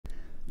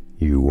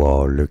You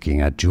are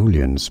looking at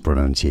Julian's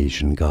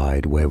pronunciation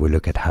guide, where we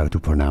look at how to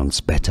pronounce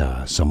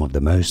better some of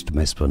the most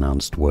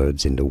mispronounced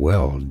words in the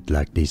world,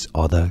 like this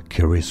other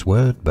curious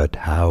word. But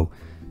how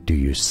do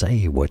you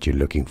say what you're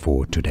looking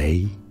for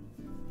today?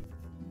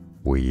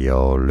 We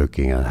are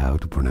looking at how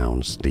to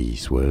pronounce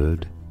this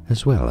word,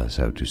 as well as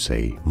how to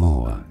say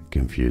more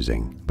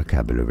confusing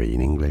vocabulary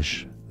in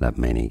English that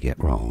many get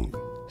wrong.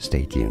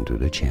 Stay tuned to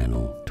the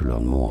channel to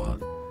learn more.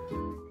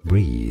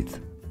 Breathe.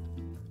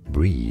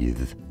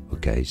 Breathe.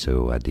 Okay,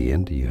 so at the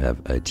end you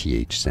have a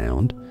TH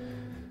sound,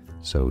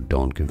 so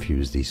don't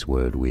confuse this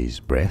word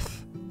with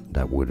breath.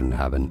 That wouldn't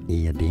have an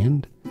E at the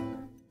end.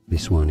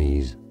 This one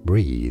is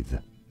breathe.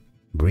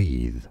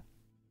 Breathe.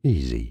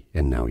 Easy,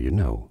 and now you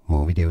know.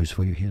 More videos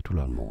for you here to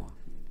learn more.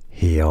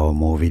 Here are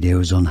more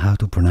videos on how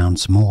to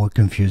pronounce more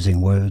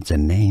confusing words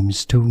and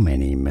names too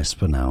many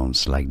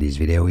mispronounced. Like this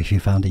video if you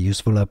found it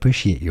useful. I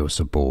appreciate your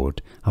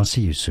support. I'll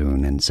see you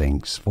soon, and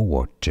thanks for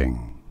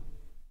watching.